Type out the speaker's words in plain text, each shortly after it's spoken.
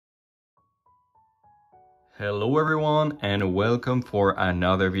Hello everyone and welcome for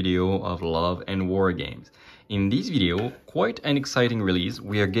another video of Love and Wargames. In this video, quite an exciting release,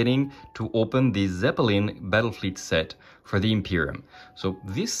 we are getting to open the Zeppelin Battlefleet set for the Imperium. So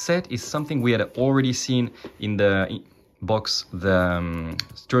this set is something we had already seen in the box, the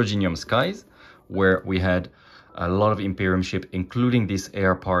Sturginium Skies, where we had a lot of Imperium ship, including this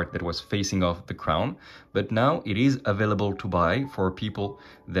air part that was facing off the crown. But now it is available to buy for people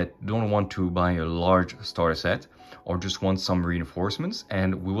that don't want to buy a large starter set or just want some reinforcements.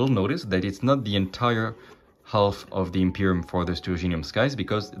 And we will notice that it's not the entire half of the Imperium for the Sturginium Skies,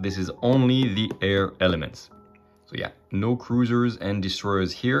 because this is only the air elements. So yeah, no cruisers and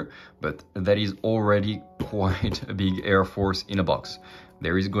destroyers here, but that is already quite a big air force in a box.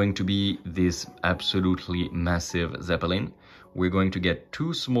 There is going to be this absolutely massive Zeppelin. We're going to get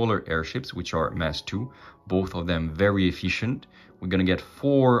two smaller airships, which are Mass 2, both of them very efficient. We're going to get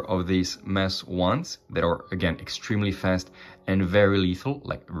 4 of these Mass 1s that are, again, extremely fast and very lethal,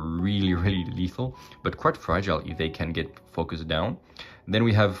 like really lethal, but quite fragile if they can get focused down. Then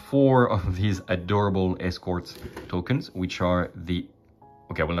we have 4 of these adorable escorts tokens, which are the...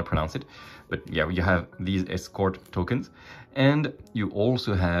 okay, I will not pronounce it, but yeah, you have these escort tokens. And you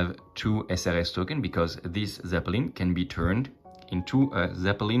also have 2 SRS tokens, because this Zeppelin can be turned into a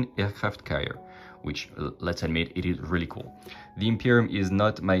Zeppelin aircraft carrier, which, let's admit, it is really cool. The Imperium is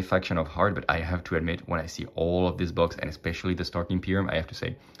not my faction of heart, but I have to admit, when I see all of this box, and especially the Stark Imperium, I have to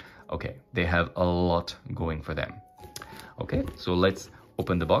say, okay, they have a lot going for them. Okay, so let's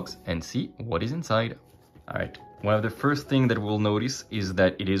open the box and see what is inside. All right. One of the first things that we'll notice is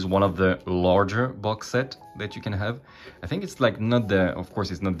that it is one of the larger box set that you can have. I think it's like not the, of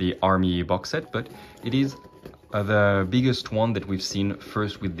course, it's not the army box set, but it is the biggest one that we've seen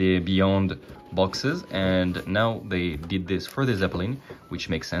first with the Beyond boxes. And now they did this for the Zeppelin, which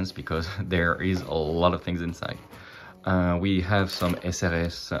makes sense because there is a lot of things inside. We have some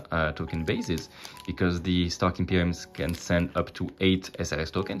SRS token bases, because the Stark Imperiums can send up to 8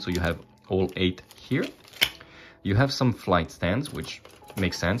 SRS tokens. So you have all 8 here. You have some flight stands, which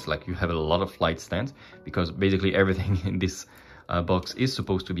makes sense, like you have a lot of flight stands, because basically everything in this box is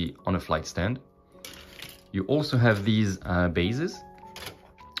supposed to be on a flight stand. You also have these bases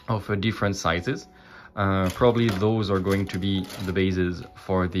of different sizes. Probably those are going to be the bases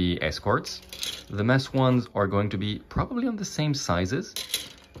for the escorts. The Mass ones are going to be probably on the same sizes.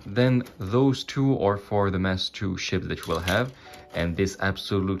 Then those 2 are for the Mass 2 ships that you will have. And this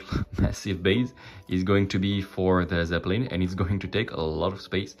absolute massive base is going to be for the Zeppelin, and it's going to take a lot of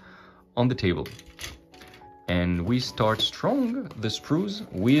space on the table. And we start strong, the Sprues,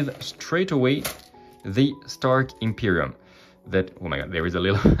 with straight away the Stark Imperium. That, oh my god, there is a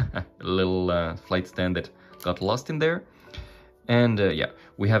little flight stand that got lost in there. And yeah,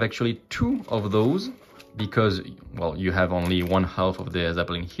 we have actually 2 of those, because, well, you have only one half of the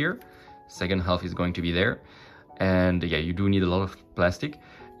Zeppelin here. Second half is going to be there. And yeah, you do need a lot of plastic,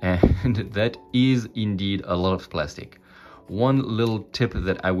 and that is indeed a lot of plastic. One little tip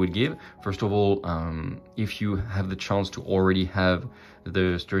that I would give, first of all, if you have the chance to already have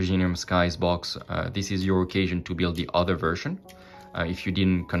the Sturginium Skies box, this is your occasion to build the other version, if you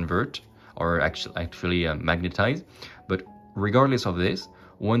didn't convert or actually magnetize. But regardless of this,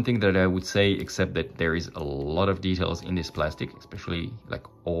 one thing that I would say, except that there is a lot of details in this plastic, especially like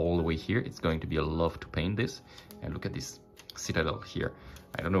all the way here, it's going to be a lot to paint this. And look at this citadel here.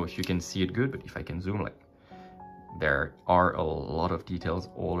 I don't know if you can see it good, but if I can zoom, like, there are a lot of details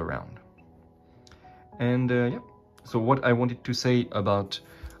all around. And yeah, so what I wanted to say about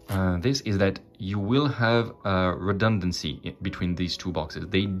this is that you will have redundancy between these 2 boxes.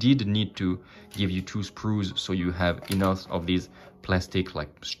 They did need to give you 2 sprues, so you have enough of these plastic, like,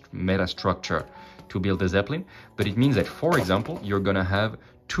 meta structure to build the Zeppelin. But it means that, for example, you're gonna have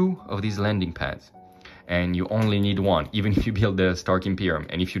 2 of these landing pads, and you only need 1, even if you build the Stark Imperium.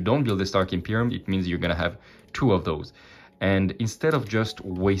 And if you don't build the Stark Imperium, it means you're gonna have 2 of those. And instead of just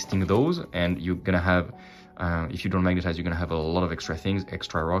wasting those, and you're gonna have, if you don't magnetize, you're gonna have a lot of extra things,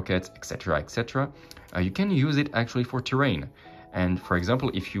 extra rockets, etc, etc. You can use it actually for terrain. And for example,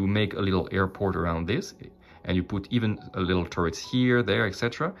 if you make a little airport around this, and you put even a little turrets here, there,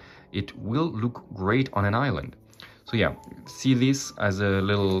 etc., it will look great on an island. So yeah, see this as a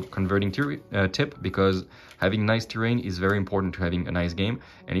little converting tip, because having nice terrain is very important to having a nice game.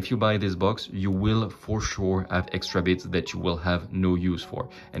 And if you buy this box, you will for sure have extra bits that you will have no use for.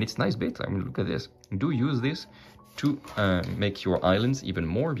 And it's nice bits. I mean, look at this. Do use this to make your islands even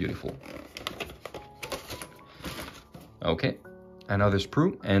more beautiful. Okay, another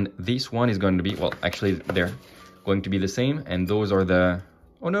sprue, and this one is going to be, well, actually they're going to be the same, and those are the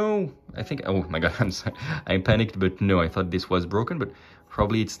Oh no, I think, oh my god, I'm sorry. I panicked, but no, I thought this was broken, but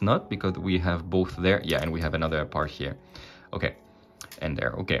probably it's not because we have both there. Yeah, and we have another part here. Okay, and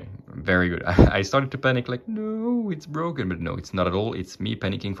there, okay, very good. I started to panic like, no, it's broken, but no, it's not at all. It's me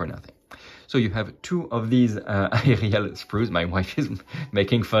panicking for nothing. So you have two of these aerial sprues. My wife is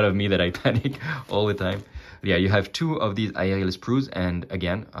making fun of me that I panic all the time. But yeah, you have two of these aerial sprues, and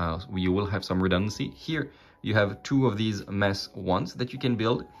again, you will have some redundancy. Here, you have two of these mass ones that you can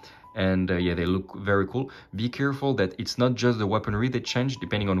build, and yeah, they look very cool. Be careful that it's not just the weaponry that change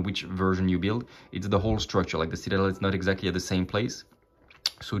depending on which version you build. It's the whole structure, like the citadel is not exactly at the same place.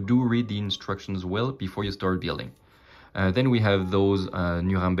 So do read the instructions well before you start building. Then we have those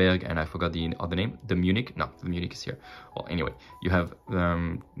Nuremberg, and I forgot the other name, the Munich. No, the Munich is here. Well, anyway, you have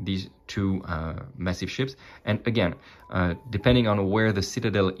these two massive ships. And again, depending on where the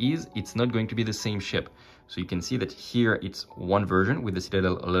citadel is, it's not going to be the same ship. So you can see that here it's one version with the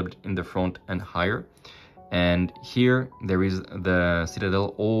citadel a little bit in the front and higher. And here there is the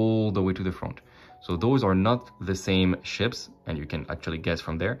citadel all the way to the front. So those are not the same ships, and you can actually guess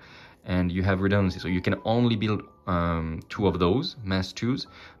from there. And you have redundancy, so you can only build two of those mass twos,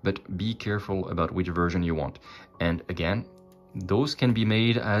 but be careful about which version you want. And again, those can be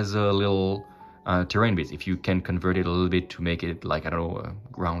made as a little terrain base. If you can convert it a little bit to make it like, I don't know, a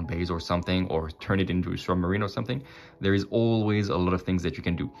ground base or something, or turn it into a submarine or something, there is always a lot of things that you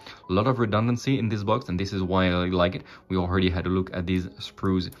can do. A lot of redundancy in this box, and this is why I like it. We already had a look at these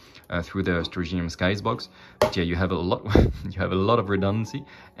sprues through the Strategium Skies box. But yeah, you have a lot you have a lot of redundancy,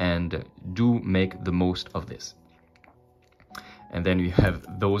 and do make the most of this. And then you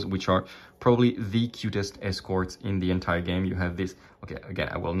have those which are probably the cutest escorts in the entire game. You have this, okay, again,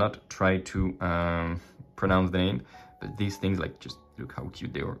 I will not try to pronounce the name, but these things, like, just look how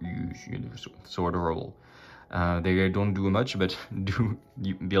cute they are. So adorable. They don't do much, but do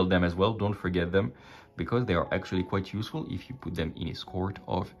you build them as well. Don't forget them, because they are actually quite useful if you put them in escort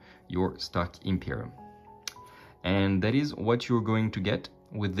of your stock Imperium. And that is what you're going to get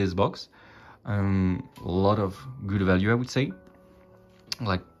with this box. A lot of good value, I would say.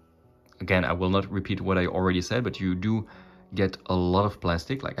 Like, again, I will not repeat what I already said, but you do get a lot of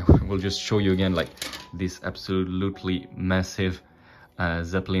plastic. Like, I will just show you again, like, this absolutely massive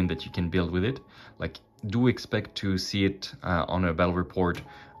Zeppelin that you can build with it. Like, do expect to see it on a battle report.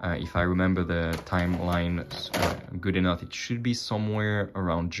 If I remember the timeline good enough, it should be somewhere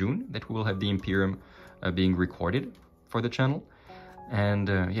around June that we will have the Imperium being recorded for the channel. And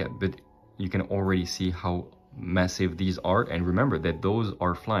yeah, but you can already see how massive these are, and remember that those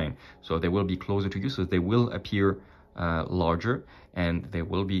are flying, so they will be closer to you, so they will appear larger, and they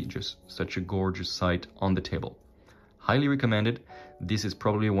will be just such a gorgeous sight on the table. Highly recommended. This is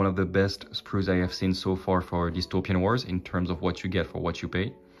probably one of the best sprues I have seen so far for Dystopian Wars in terms of what you get for what you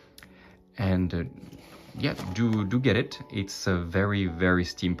pay. And yeah, do get it. It's very, very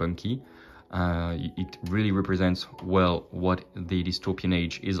steampunky. It really represents well what the dystopian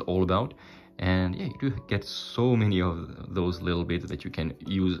age is all about. And yeah, you do get so many of those little bits that you can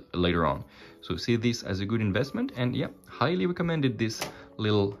use later on. So see this as a good investment, and yeah, highly recommended this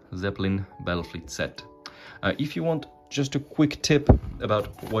little Zeppelin Battlefleet set. If you want just a quick tip about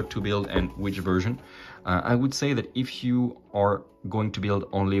what to build and which version, I would say that if you are going to build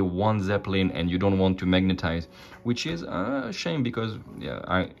only one Zeppelin and you don't want to magnetize, which is a shame because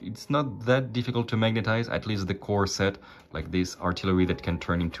yeah, it's not that difficult to magnetize, at least the core set, like this artillery that can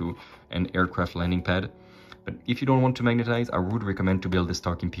turn into an aircraft landing pad. But if you don't want to magnetize, I would recommend to build the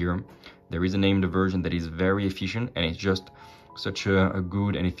Stark Imperium. There is a named version that is very efficient, and it's just such a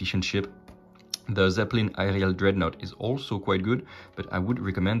good and efficient ship. The Zeppelin Aerial Dreadnought is also quite good, but I would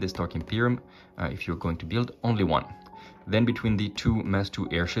recommend the Stark Imperium if you're going to build only one. Then between the two Mass 2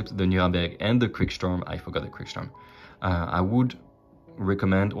 airships, the Nuremberg and the Kriegssturm, I forgot the Kriegssturm, I would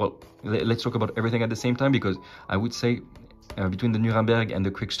recommend, well, let's talk about everything at the same time, because I would say between the Nuremberg and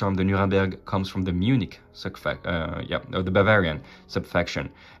the Kriegssturm, the Nuremberg comes from the Munich the Bavarian subfaction,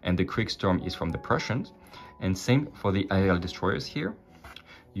 and the Kriegssturm is from the Prussians. And same for the aerial destroyers here.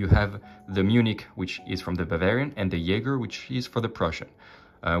 You have the Munich, which is from the Bavarian, and the Jaeger, which is for the Prussian.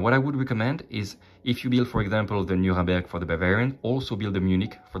 What I would recommend is, if you build, for example, the Nuremberg for the Bavarian, also build the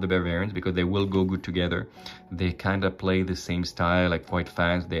Munich for the Bavarians, because they will go good together. They kind of play the same style, like quite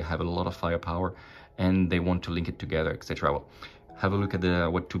fast, they have a lot of firepower, and they want to link it together, etc. Well, have a look at the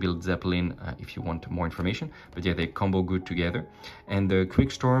what to build Zeppelin if you want more information. But yeah, they combo good together. And the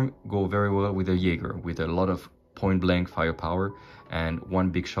Kriegssturm go very well with the Jaeger, with a lot of point-blank firepower and one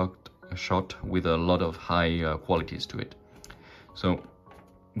big shot with a lot of high qualities to it. So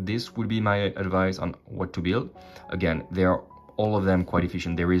this would be my advice on what to build. Again, they are all of them quite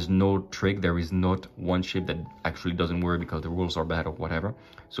efficient. There is no trick, there is not one ship that actually doesn't work because the rules are bad or whatever.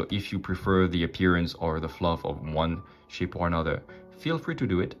 So if you prefer the appearance or the fluff of one ship or another, feel free to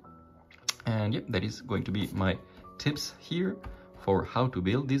do it. And yeah, that is going to be my tips here for how to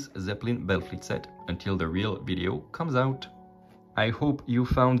build this Zeppelin Battlefleet set until the real video comes out. I hope you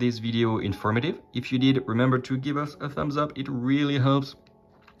found this video informative. If you did, remember to give us a thumbs up, it really helps.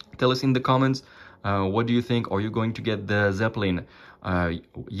 Tell us in the comments, what do you think? Are you going to get the Zeppelin?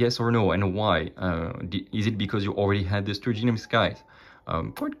 Yes or no, and why? Is it because you already had the Sturgeon Skies?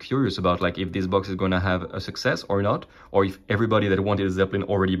 I'm quite curious about like if this box is going to have a success or not, or if everybody that wanted a Zeppelin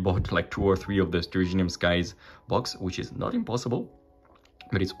already bought like 2 or 3 of the Sturgeon Skies box, which is not impossible,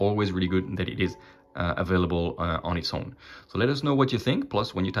 but it's always really good that it is available on its own. So let us know what you think.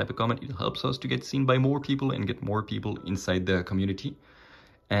 Plus, when you type a comment, it helps us to get seen by more people and get more people inside the community.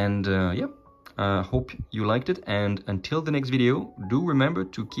 And yeah, hope you liked it. And until the next video, do remember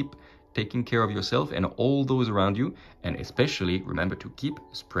to keep taking care of yourself and all those around you. And especially remember to keep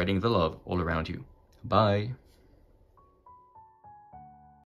spreading the love all around you. Bye.